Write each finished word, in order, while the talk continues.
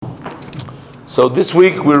So this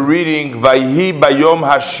week we're reading Vayhi Bayom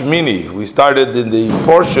Hashmini. We started in the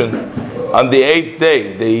portion on the 8th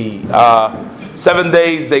day. The 7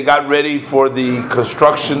 days they got ready for the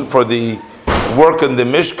construction, for the work in the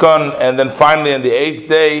Mishkan, and then finally on the 8th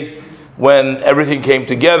day when everything came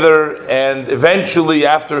together, and eventually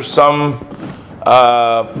after some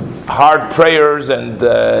hard prayers and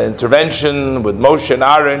intervention with Moshe and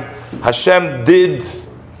Aaron, Hashem did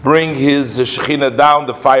bring his Shekhinah down.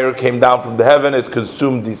 The fire came down from the heaven, it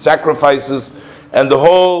consumed the sacrifices, and the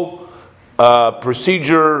whole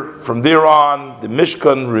procedure from there on, the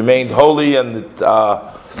Mishkan remained holy, and it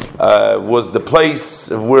was the place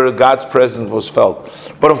where God's presence was felt.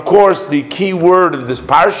 But of course, the key word of this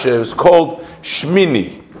parsha is called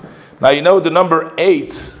Shmini. Now you know the number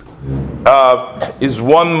 8 is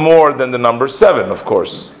one more than the number 7, of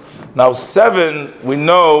course. Now 7, we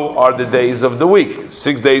know, are the days of the week.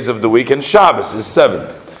 6 days of the week, and Shabbos is 7.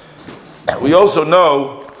 We also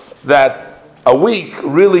know that a week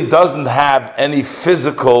really doesn't have any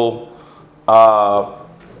physical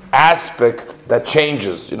aspect that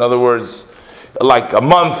changes. In other words, like a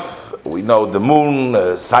month, we know the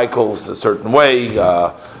moon cycles a certain way.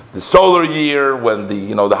 The solar year, when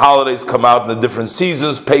the holidays come out in the different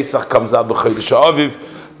seasons, Pesach comes out b'Chodesh Aviv.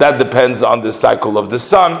 That depends on the cycle of the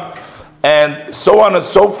sun, and so on and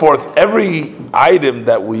so forth. Every item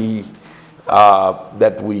that we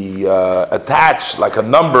attach, like a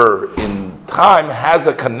number in time, has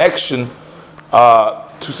a connection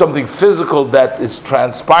to something physical that is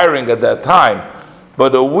transpiring at that time.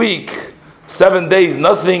 But a week, 7 days,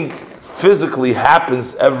 nothing physically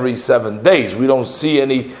happens every 7 days. We don't see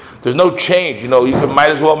any. There's no change. You might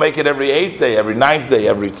as well make it every 8th day, every 9th day,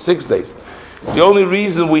 every 6 days. The only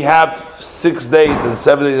reason we have 6 days and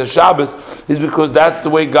 7 days of Shabbos is because that's the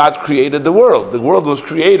way God created the world. The world was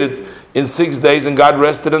created in 6 days and God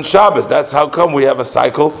rested on Shabbos. That's how come we have a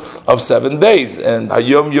cycle of 7 days. And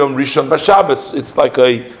Hayom Yom Rishon B'Shabbos, it's like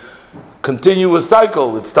a continuous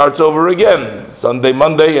cycle. It starts over again, Sunday,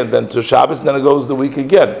 Monday, and then to Shabbos, and then it goes the week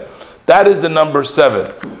again. That is the number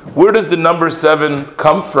 7. Where does the number 7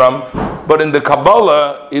 come from? But in the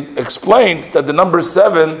Kabbalah, it explains that the number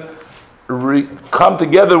 7 come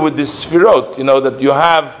together with the Sfirot. That you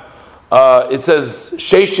have, it says,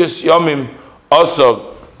 Sheishes Yomim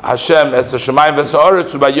Osog Hashem Es HaShemayim Ves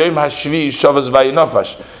HaOretz U'Bayom HaShvi Shavas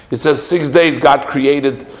Vayinofash. It says 6 days God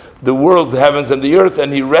created the world, the heavens and the earth,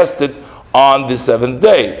 and He rested on the 7th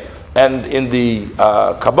day. And in the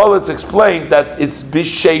Kabbalah it's explained that it's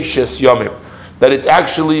Bisheishes Yomim, that it's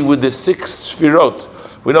actually with the 6 Sfirot.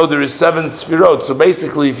 We know there is 7 Sfirot, so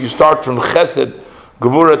basically if you start from Chesed,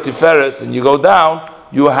 Gevura, Tiferes, and you go down,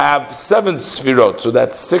 you have 7 Sfirot. So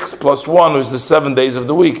that's 6 plus 1 is the 7 days of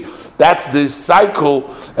the week. That's the cycle,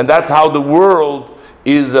 and that's how the world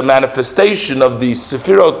is a manifestation of the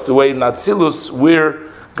Sefirot, the way in Atzilus, where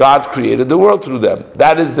God created the world through them.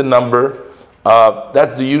 That is the number,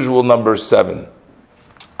 that's the usual number 7.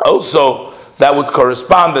 Also, that would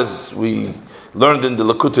correspond, as we learned in the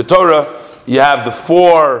Likutei Torah, you have the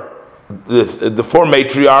four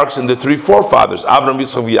matriarchs and the 3 forefathers, Avraham,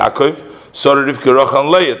 Yitzchak, Yaakov, Sarah, Rivka, Rachel, and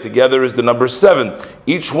Leah. Together is the number 7.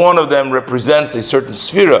 Each one of them represents a certain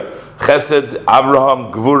sphera: Chesed,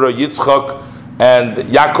 Avraham, Gevura, Yitzchak, and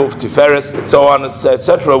Yaakov, Tiferes, and so on,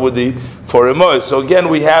 etc. with the 4 Emois. So again,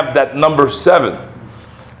 we have that number 7.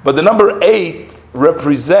 But the number 8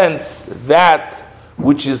 represents that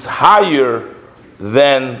which is higher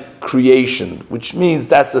than creation, which means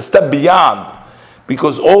that's a step beyond.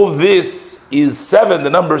 Because all this is 7, the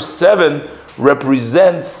number 7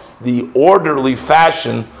 represents the orderly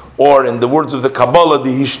fashion, or in the words of the Kabbalah,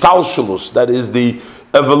 the Hishtalshelus, that is the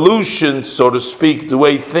evolution, so to speak, the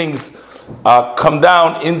way things come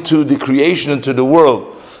down into the creation, into the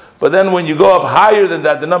world. But then when you go up higher than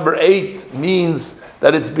that, the number 8 means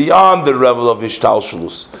that it's beyond the level of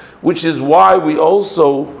Hishtalshelus, which is why we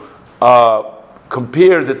also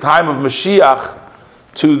compare the time of Mashiach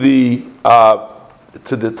to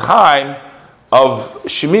the time of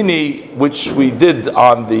Shemini, which we did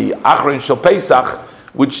on the Achron Shel Pesach,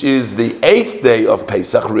 which is the 8th day of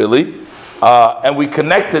Pesach, really. And we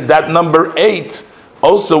connected that number 8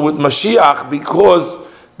 also with Mashiach, because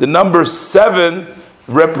the number 7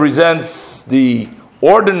 represents the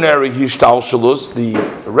ordinary Hishtalshelus, the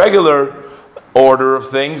regular order of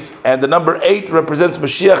things, and the number 8 represents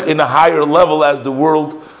Mashiach in a higher level, as the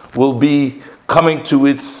world will be coming to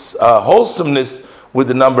its wholesomeness with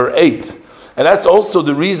the number 8. And that's also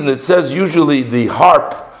the reason it says usually the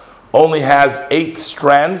harp only has 8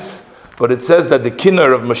 strands, but it says that the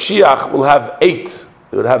kinnor of Mashiach will have 8.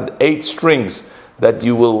 It will have 8 strings that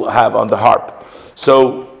you will have on the harp.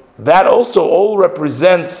 So that also all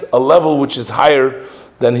represents a level which is higher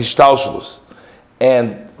than Hishtalshelus.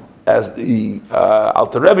 And as the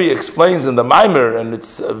Alter Rebbe explains in the Maimer, and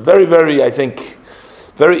it's very, very, I think,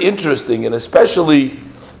 very interesting, and especially,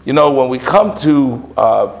 when we come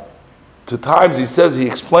to times, he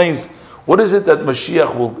explains, what is it that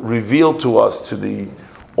Mashiach will reveal to us, to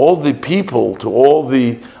all the people, to all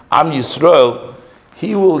the Am Yisrael?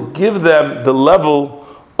 He will give them the level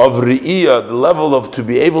of Re'iyah, the level of to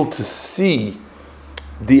be able to see.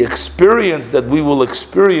 The experience that we will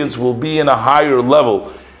experience will be in a higher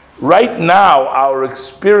level. Right now, our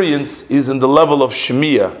experience is in the level of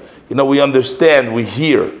Shemiah. We understand, we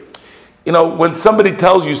hear. When somebody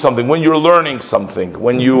tells you something, when you're learning something,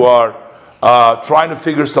 when you are trying to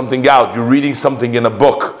figure something out, you're reading something in a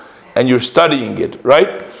book, and you're studying it,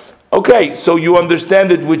 right? Okay, so you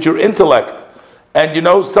understand it with your intellect.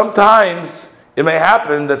 And sometimes it may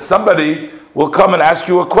happen that somebody will come and ask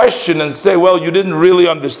you a question and say, well, you didn't really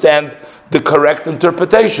understand the correct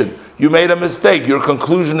interpretation. You made a mistake. Your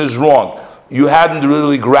conclusion is wrong. You hadn't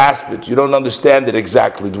really grasped it. You don't understand it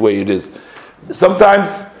exactly the way it is.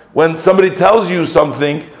 Sometimes when somebody tells you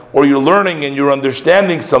something, or you're learning and you're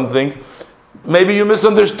understanding something, maybe you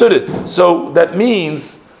misunderstood it. So that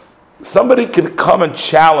means somebody can come and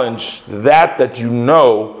challenge that you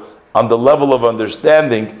know on the level of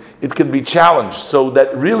understanding. It can be challenged. So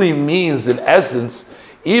that really means, in essence,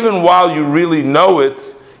 even while you really know it,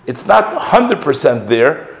 it's not 100%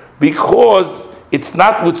 there, because it's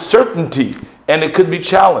not with certainty, and it could be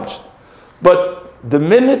challenged. But the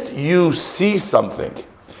minute you see something,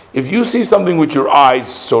 if you see something with your eyes,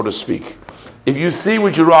 so to speak, if you see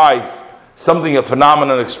with your eyes something, a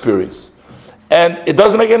phenomenon experience, and it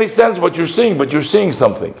doesn't make any sense what you're seeing, but you're seeing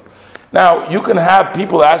something. Now, you can have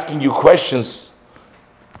people asking you questions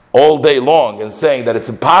all day long and saying that it's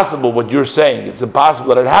impossible what you're saying, it's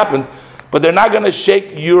impossible that it happened, but they're not going to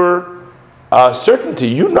shake your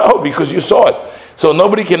certainty. Because you saw it. So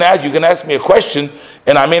nobody can ask, you can ask me a question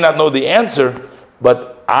and I may not know the answer,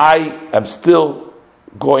 but I am still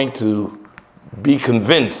going to be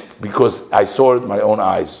convinced because I saw it with my own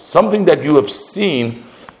eyes. Something that you have seen,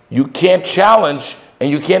 you can't challenge and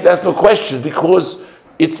you can't ask no questions, because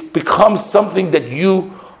it's becomes something that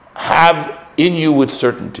you have in you with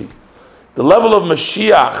certainty. The level of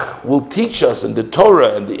Mashiach will teach us in the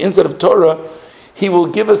Torah and the inside of Torah. He will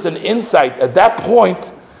give us an insight. At that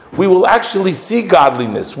point, we will actually see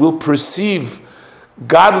godliness. We'll perceive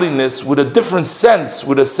godliness with a different sense,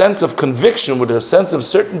 with a sense of conviction, with a sense of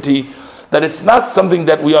certainty, that it's not something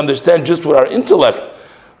that we understand just with our intellect.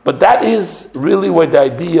 But that is really what the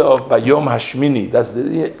idea of Bayom Hashmini, that's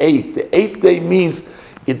the eighth. The eighth day means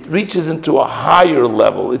it reaches into a higher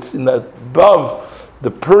level. It's above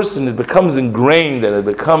the person. It becomes ingrained and it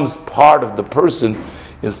becomes part of the person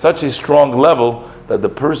in such a strong level that the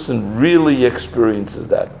person really experiences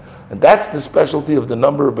that. And that's the specialty of the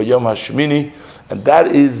number Bayom Hashmini, and that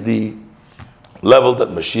is the level that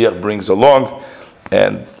Mashiach brings along.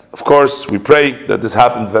 And of course, we pray that this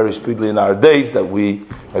happens very speedily in our days, that we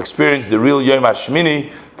experience the real Yom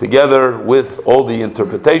Hashmini together with all the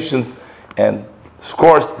interpretations. And of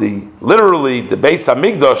course, literally the Beis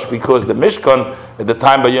Hamikdash, because the Mishkan at the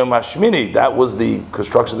time by Yom Hashmini, that was the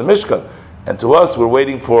construction of the Mishkan. And to us, we're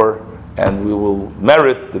waiting for, and we will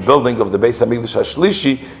merit the building of the Beis Hamikdash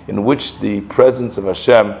HaShlishi, in which the presence of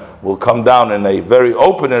Hashem will come down in a very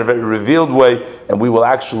open and a very revealed way, and we will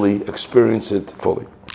actually experience it fully.